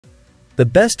The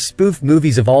best spoof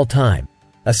movies of all time.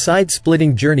 A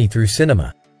side-splitting journey through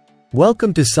cinema.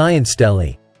 Welcome to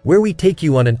Sciencetelly, where we take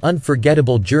you on an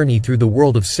unforgettable journey through the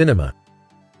world of cinema.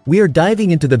 We are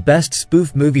diving into the best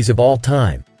spoof movies of all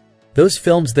time. Those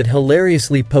films that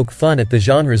hilariously poke fun at the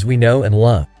genres we know and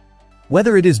love.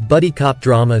 Whether it is buddy cop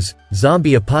dramas,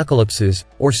 zombie apocalypses,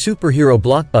 or superhero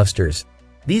blockbusters,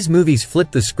 these movies flip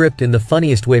the script in the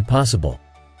funniest way possible.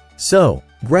 So,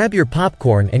 grab your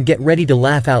popcorn and get ready to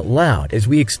laugh out loud as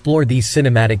we explore these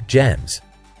cinematic gems.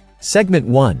 Segment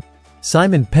 1.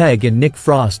 Simon Pegg and Nick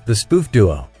Frost, the spoof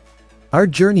duo. Our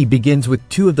journey begins with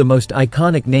two of the most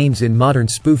iconic names in modern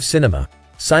spoof cinema,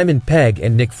 Simon Pegg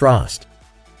and Nick Frost.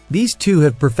 These two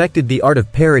have perfected the art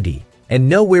of parody, and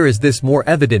nowhere is this more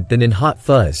evident than in Hot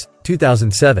Fuzz,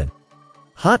 2007.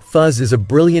 Hot Fuzz is a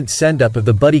brilliant send-up of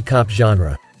the buddy cop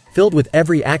genre, filled with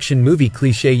every action movie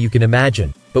cliché you can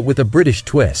imagine, but with a British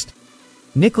twist.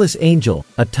 Nicholas Angel,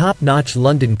 a top-notch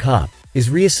London cop, is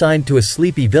reassigned to a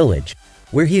sleepy village,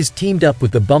 where he is teamed up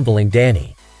with the bumbling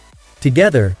Danny.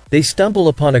 Together, they stumble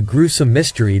upon a gruesome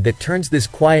mystery that turns this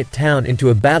quiet town into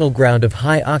a battleground of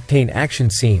high-octane action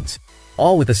scenes,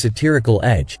 all with a satirical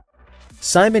edge.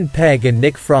 Simon Pegg and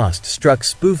Nick Frost struck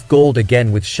spoof gold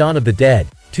again with Shaun of the Dead,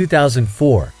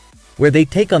 2004, where they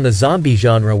take on the zombie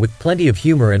genre with plenty of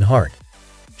humor and heart.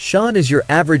 Shaun is your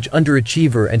average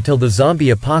underachiever until the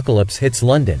zombie apocalypse hits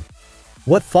London.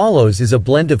 What follows is a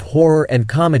blend of horror and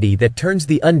comedy that turns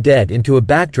the undead into a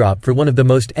backdrop for one of the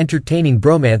most entertaining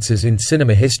bromances in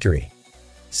cinema history.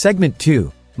 Segment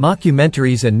 2.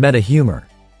 Mockumentaries and meta-humor.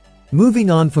 Moving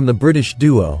on from the British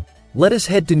duo, let us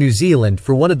head to New Zealand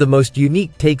for one of the most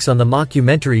unique takes on the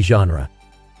mockumentary genre.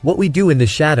 What We Do in the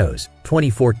Shadows,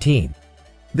 2014.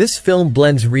 This film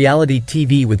blends reality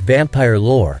TV with vampire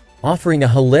lore, offering a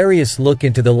hilarious look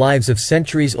into the lives of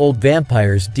centuries-old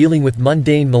vampires dealing with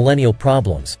mundane millennial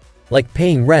problems, like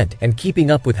paying rent and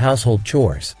keeping up with household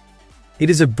chores. It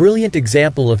is a brilliant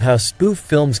example of how spoof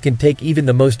films can take even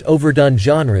the most overdone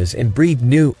genres and breathe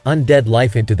new, undead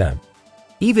life into them.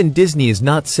 Even Disney is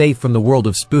not safe from the world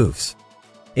of spoofs.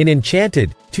 In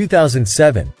Enchanted,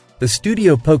 2007, the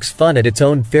studio pokes fun at its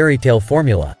own fairy tale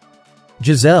formula.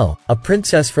 Giselle, a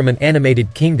princess from an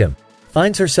animated kingdom,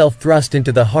 finds herself thrust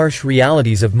into the harsh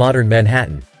realities of modern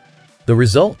Manhattan. The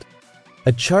result?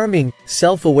 A charming,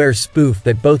 self-aware spoof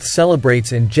that both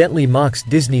celebrates and gently mocks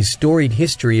Disney's storied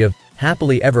history of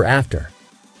happily ever after.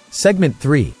 Segment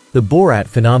 3. The Borat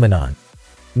Phenomenon.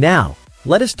 Now,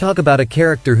 let us talk about a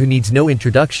character who needs no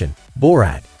introduction,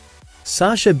 Borat.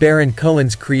 Sacha Baron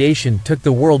Cohen's creation took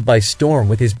the world by storm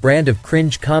with his brand of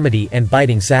cringe comedy and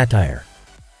biting satire.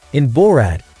 In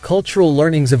Borat, Cultural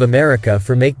Learnings of America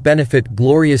for Make Benefit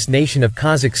Glorious Nation of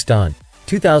Kazakhstan,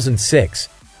 2006,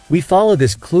 we follow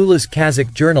this clueless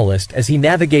Kazakh journalist as he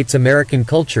navigates American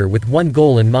culture with one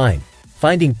goal in mind,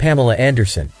 finding Pamela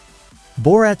Anderson.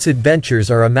 Borat's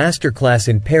adventures are a masterclass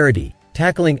in parody,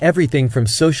 tackling everything from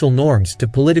social norms to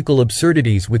political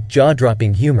absurdities with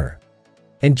jaw-dropping humor.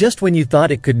 And just when you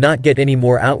thought it could not get any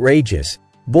more outrageous,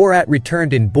 Borat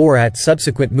returned in Borat's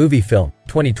subsequent movie film,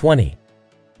 2020.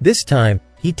 This time,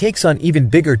 he takes on even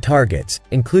bigger targets,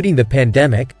 including the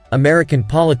pandemic, American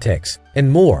politics, and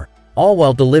more, all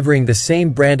while delivering the same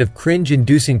brand of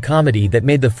cringe-inducing comedy that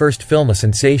made the first film a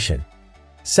sensation.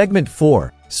 Segment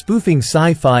 4. Spoofing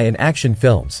sci-fi and action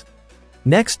films.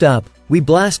 Next up, we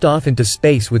blast off into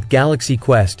space with Galaxy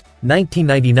Quest,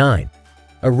 1999.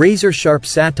 A razor-sharp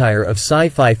satire of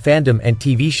sci-fi fandom and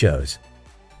TV shows.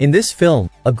 In this film,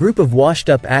 a group of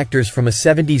washed-up actors from a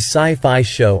 70s sci-fi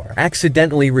show are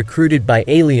accidentally recruited by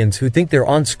aliens who think their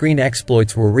on-screen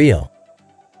exploits were real.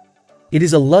 It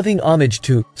is a loving homage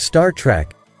to Star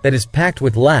Trek that is packed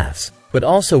with laughs, but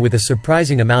also with a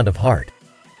surprising amount of heart.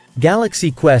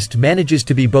 Galaxy Quest manages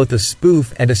to be both a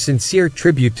spoof and a sincere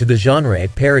tribute to the genre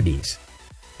it parodies.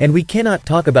 And we cannot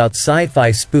talk about sci-fi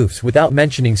spoofs without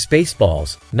mentioning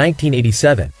Spaceballs,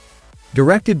 1987.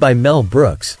 Directed by Mel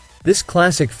Brooks, this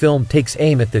classic film takes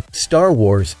aim at the Star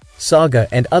Wars saga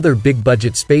and other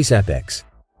big-budget space epics.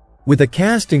 With a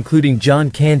cast including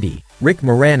John Candy, Rick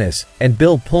Moranis, and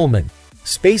Bill Pullman,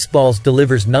 Spaceballs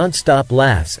delivers non-stop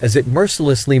laughs as it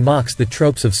mercilessly mocks the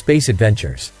tropes of space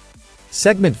adventures.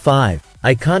 Segment 5.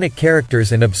 Iconic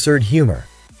characters and absurd humor.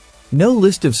 No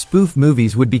list of spoof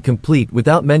movies would be complete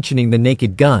without mentioning The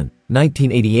Naked Gun,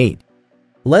 1988.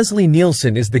 Leslie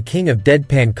Nielsen is the king of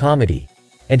deadpan comedy,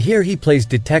 and here he plays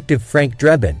Detective Frank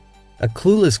Drebin, a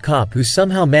clueless cop who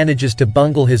somehow manages to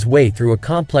bungle his way through a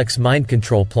complex mind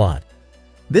control plot.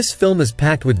 This film is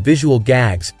packed with visual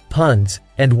gags, puns,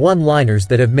 and one-liners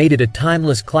that have made it a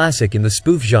timeless classic in the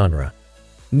spoof genre.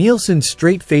 Nielsen's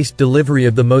straight-faced delivery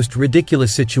of the most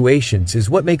ridiculous situations is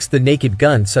what makes The Naked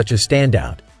Gun such a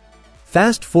standout.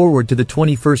 Fast forward to the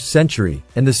 21st century,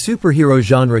 and the superhero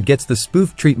genre gets the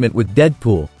spoof treatment with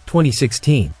Deadpool,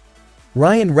 2016.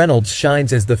 Ryan Reynolds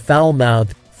shines as the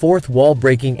foul-mouthed, fourth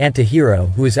wall-breaking anti-hero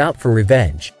who is out for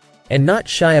revenge, and not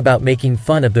shy about making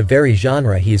fun of the very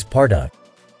genre he is part of.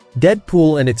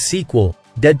 Deadpool and its sequel,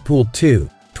 Deadpool 2,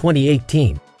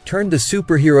 2018, turned the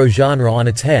superhero genre on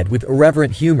its head with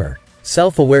irreverent humor,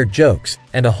 self-aware jokes,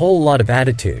 and a whole lot of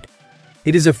attitude.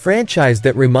 It is a franchise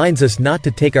that reminds us not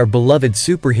to take our beloved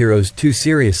superheroes too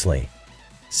seriously.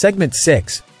 Segment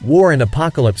 6, War and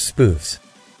Apocalypse Spoofs.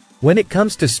 When it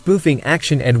comes to spoofing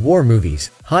action and war movies,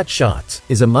 Hot Shots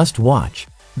is a must-watch.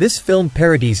 This film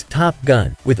parodies Top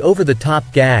Gun with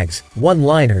over-the-top gags,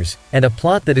 one-liners, and a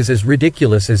plot that is as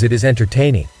ridiculous as it is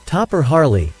entertaining. Topper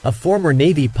Harley, a former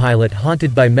Navy pilot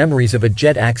haunted by memories of a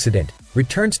jet accident,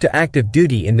 returns to active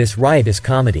duty in this riotous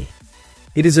comedy.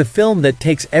 It is a film that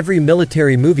takes every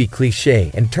military movie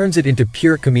cliché and turns it into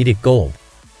pure comedic gold.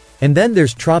 And then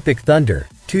there's Tropic Thunder,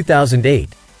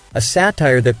 2008, a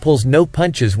satire that pulls no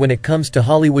punches when it comes to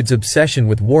Hollywood's obsession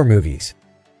with war movies.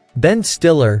 Ben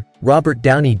Stiller, Robert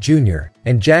Downey Jr.,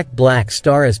 and Jack Black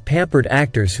star as pampered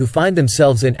actors who find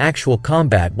themselves in actual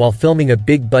combat while filming a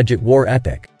big-budget war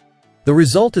epic. The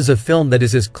result is a film that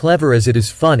is as clever as it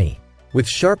is funny, with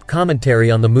sharp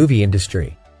commentary on the movie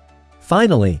industry.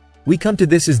 Finally, we come to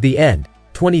This Is the End,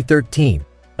 2013,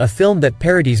 a film that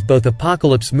parodies both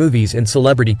apocalypse movies and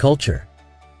celebrity culture.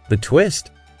 The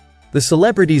twist? The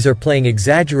celebrities are playing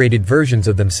exaggerated versions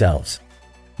of themselves.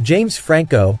 James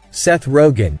Franco, Seth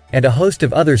Rogen, and a host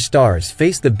of other stars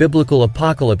face the biblical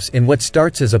apocalypse in what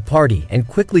starts as a party and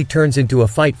quickly turns into a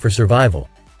fight for survival.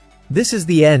 This Is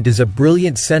the End is a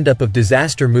brilliant send-up of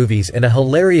disaster movies and a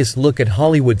hilarious look at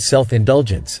Hollywood's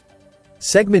self-indulgence.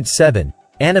 Segment 7,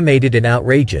 Animated and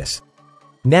Outrageous.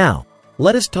 Now,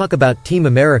 let us talk about Team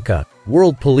America,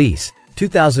 World Police,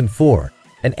 2004,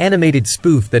 an animated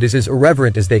spoof that is as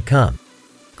irreverent as they come.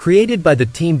 Created by the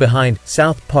team behind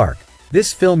South Park,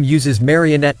 this film uses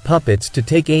marionette puppets to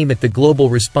take aim at the global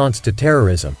response to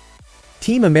terrorism.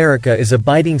 Team America is a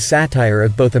biting satire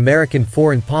of both American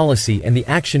foreign policy and the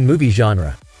action movie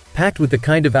genre, packed with the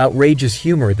kind of outrageous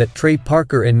humor that Trey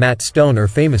Parker and Matt Stone are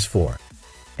famous for.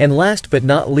 And last but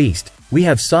not least, we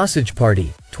have Sausage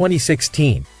Party,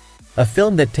 2016, a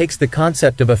film that takes the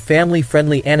concept of a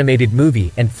family-friendly animated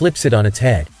movie and flips it on its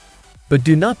head. But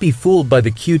do not be fooled by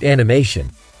the cute animation.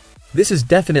 This is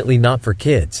definitely not for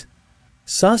kids.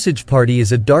 Sausage Party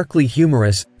is a darkly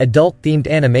humorous, adult-themed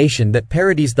animation that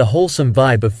parodies the wholesome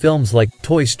vibe of films like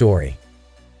Toy Story.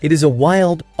 It is a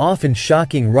wild, often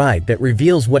shocking ride that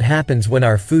reveals what happens when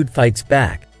our food fights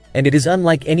back, and it is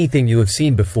unlike anything you have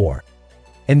seen before.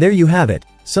 And there you have it,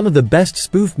 some of the best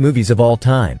spoof movies of all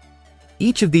time.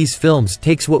 Each of these films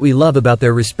takes what we love about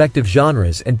their respective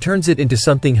genres and turns it into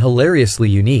something hilariously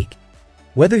unique.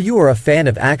 Whether you are a fan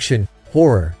of action,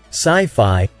 horror,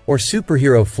 sci-fi, or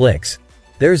superhero flicks,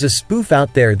 there is a spoof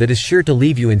out there that is sure to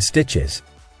leave you in stitches.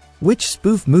 Which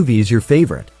spoof movie is your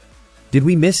favorite? Did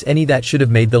we miss any that should have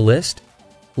made the list?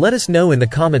 Let us know in the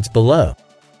comments below.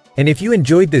 And if you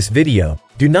enjoyed this video,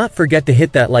 do not forget to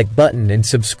hit that like button and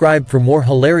subscribe for more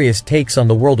hilarious takes on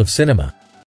the world of cinema.